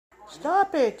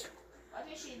Stop it. What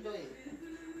is she doing?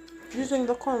 Using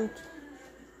the comb.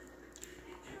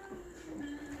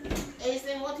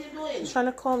 Aislinn, what are you doing? He's trying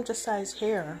to comb Josiah's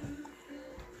hair.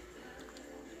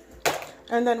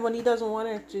 And then when he doesn't want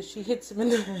it to, she hits him in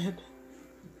the head.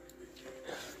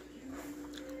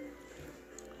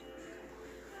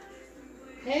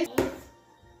 Hey.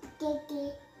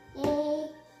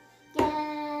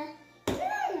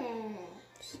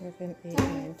 7, 8,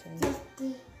 9, 10.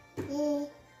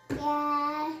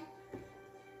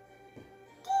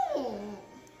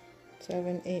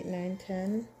 7, 8, 9,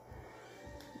 10.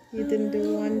 You didn't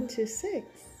do 1 to 6.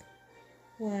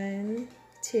 1,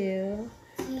 2,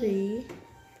 3,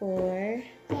 4,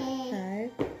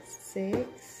 5,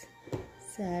 6,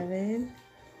 7,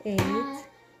 8,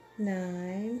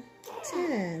 9,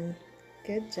 10.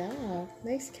 Good job.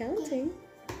 Nice counting.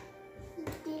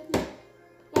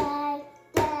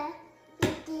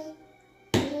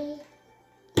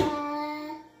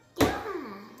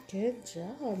 Good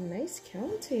job. Nice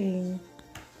counting.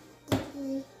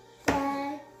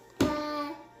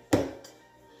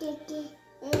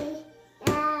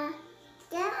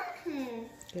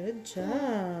 Good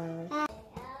job.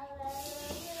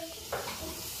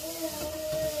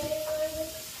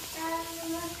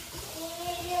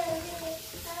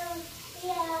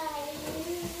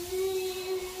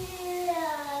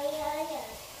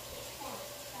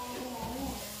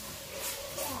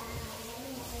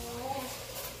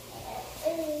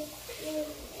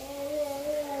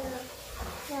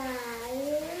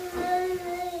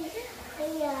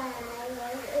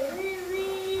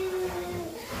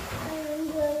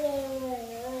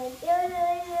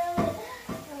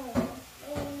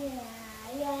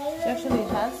 She actually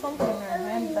has something in her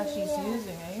hand that she's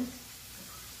using, eh?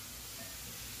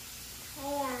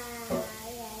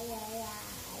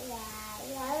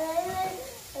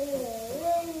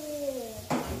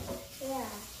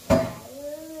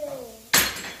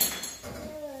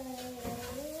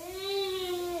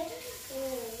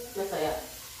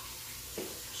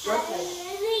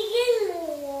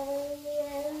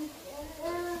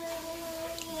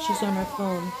 She's on her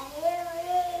phone.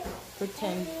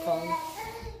 Pretend phone.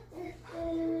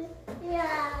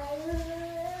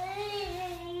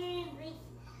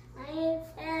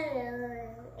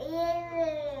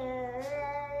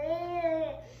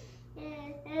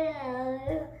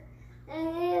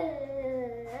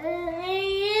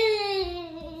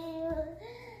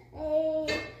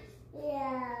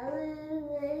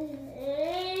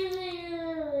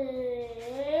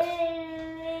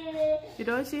 You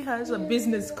know, she has a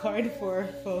business card for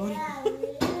her phone.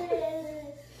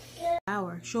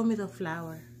 Flower. Show me the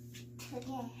flower.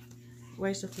 Okay.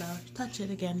 Where's the flower? Touch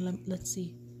it again. Let's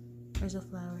see. Where's the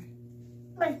flower?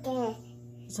 Okay.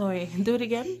 Sorry. Do it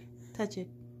again. Touch it.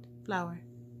 Flower.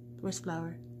 Where's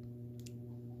flower?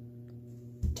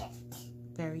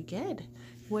 Very good.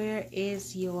 Where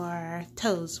is your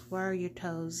toes? Where are your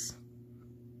toes?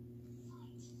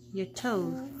 Your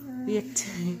toes.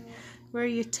 Where are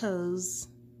your toes?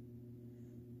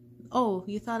 Oh,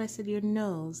 you thought I said your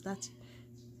nose. That's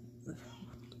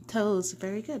toes.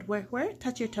 Very good. Where?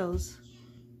 Touch your toes.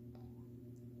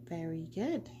 Very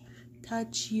good.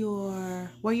 Touch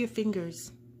your... Where are your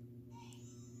fingers?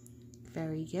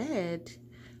 Very good.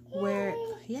 Where...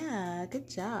 Yeah, good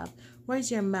job. Where's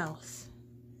your mouth?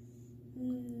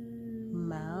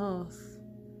 Mouth.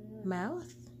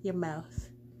 Mouth? Your mouth.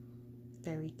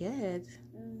 Very good.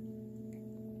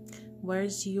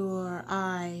 Where's your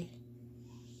eye?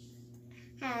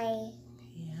 Hi.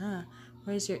 Yeah.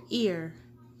 Where's your ear?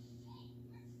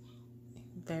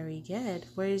 Very good.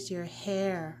 Where's your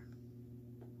hair?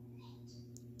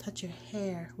 Touch your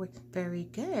hair. Very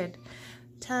good.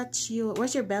 Touch your...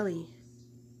 Where's your belly?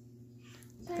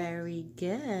 Very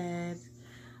good.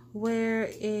 Where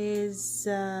is...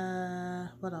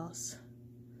 what else?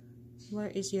 Where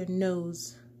is your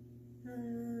nose?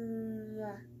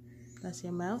 That's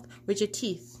your mouth. Where's your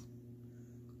teeth?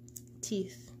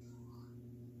 Teeth.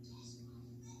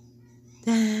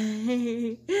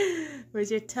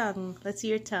 Where's your tongue? Let's see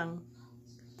your tongue.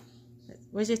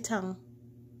 Where's your tongue?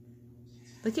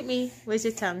 Look at me. Where's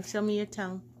your tongue? Show me your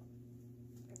tongue.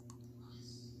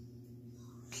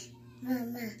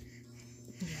 Mama.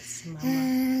 Yes,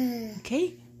 Mama.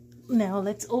 Okay. Now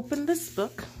let's open this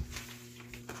book.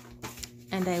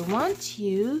 And I want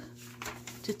you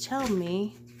to tell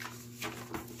me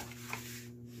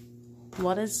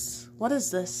what is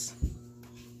this?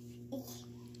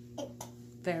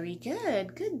 Very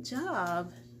good. Good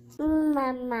job.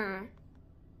 Mama.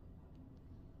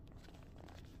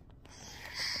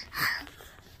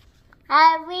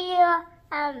 I will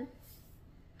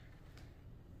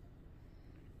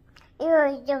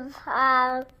You just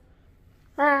have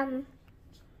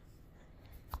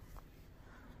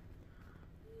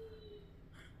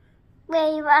we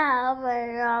have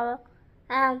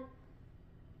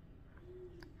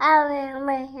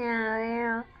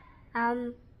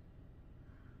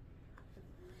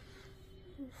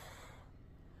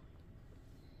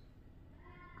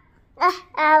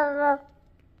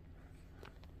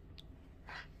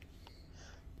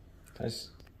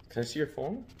Can I see your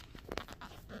phone?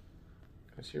 Can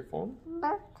I see your phone?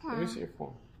 Let me see your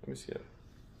phone. Let me see it.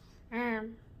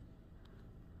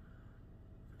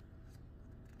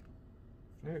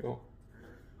 There you go.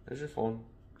 There's your phone.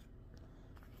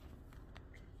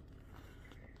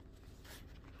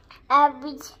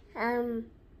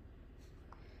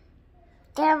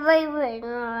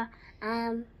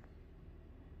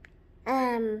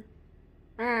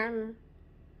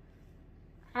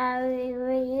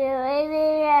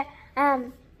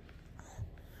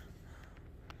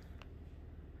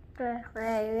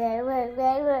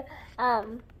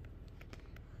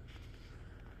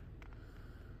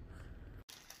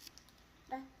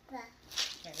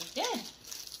 Very good.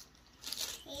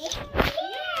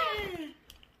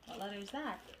 What letter is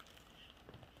that?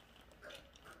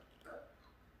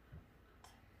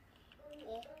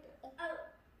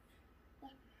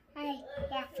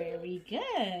 Very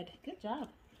good. Good job.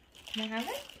 Can I have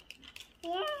it?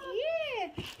 Yeah.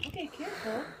 Okay,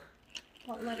 careful.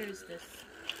 What letter is this?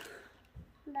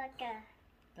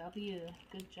 W.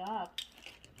 Good job.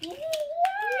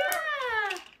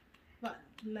 What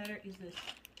letter is this?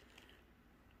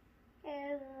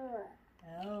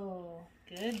 Oh,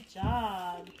 good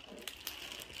job.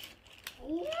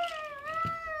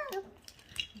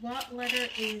 What letter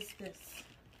is this?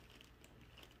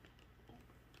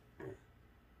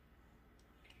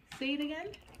 Say it again.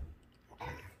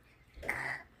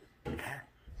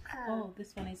 Oh,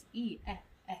 this one is E.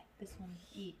 This one is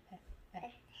E.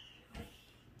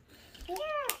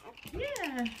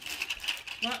 Yeah.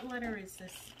 What letter is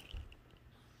this?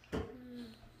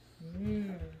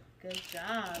 Good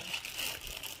job.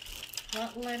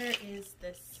 What letter is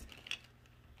this?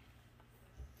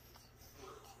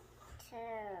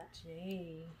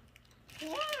 J.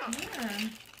 Yeah.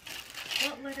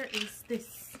 What letter is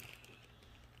this?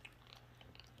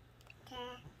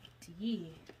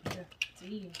 D.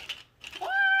 D.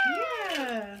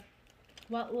 Yeah.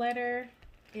 What letter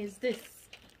is this?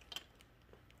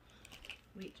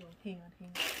 Wait, Joel, hang on.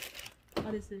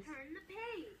 What is this? Turn the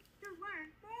page to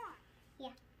learn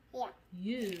more. Yeah.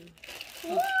 U.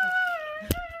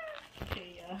 Okay,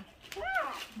 yeah.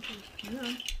 Hang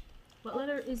on. What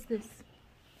letter is this?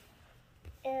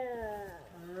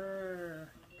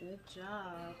 Good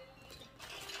job.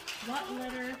 What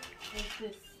letter is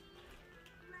this?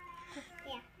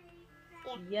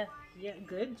 Yeah.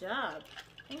 Good job.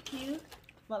 Thank you.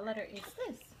 What letter is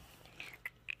this?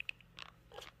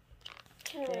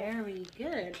 Very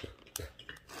good.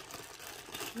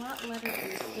 What letter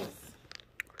is this?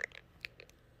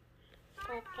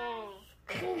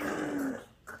 Okay,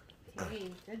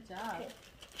 good job.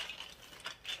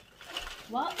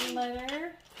 What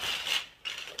letter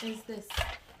is this?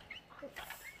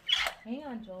 Hang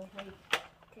on, Joel. Wait.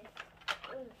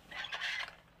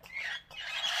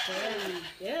 Very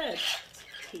good.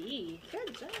 T.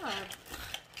 Good job.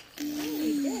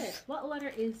 Very good. What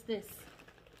letter is this?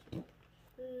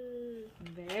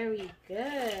 Very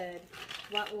good.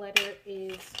 What letter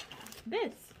is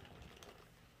this?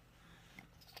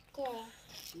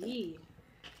 G.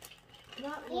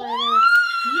 What letter?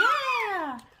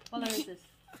 Yeah. What letter is this?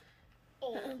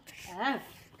 F.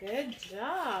 Good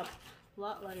job.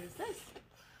 What letter is this?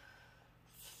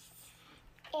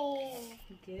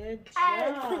 Good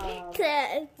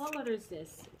job. What letter is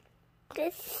this?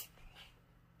 This.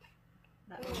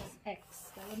 That one's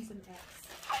X. That one's an X.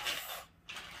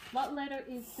 What letter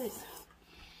is this?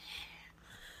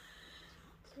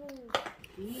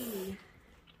 B.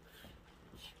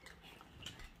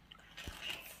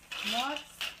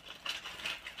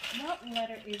 What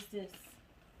letter is this?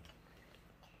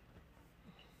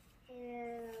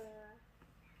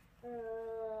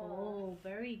 Oh,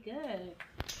 very good.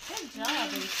 Good job,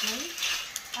 Ashley.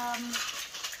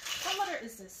 What letter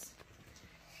is this?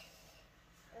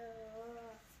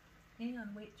 Hang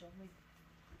on, wait, Joel, wait.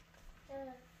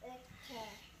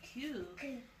 Q.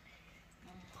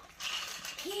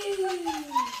 Yes,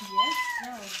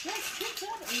 no. Yes, good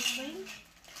job, Ashley.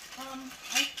 I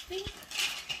think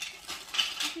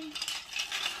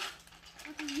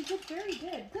okay, you did very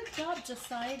good. Good job,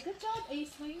 Josiah. Good job,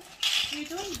 Ashley. You're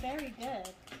doing very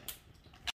good.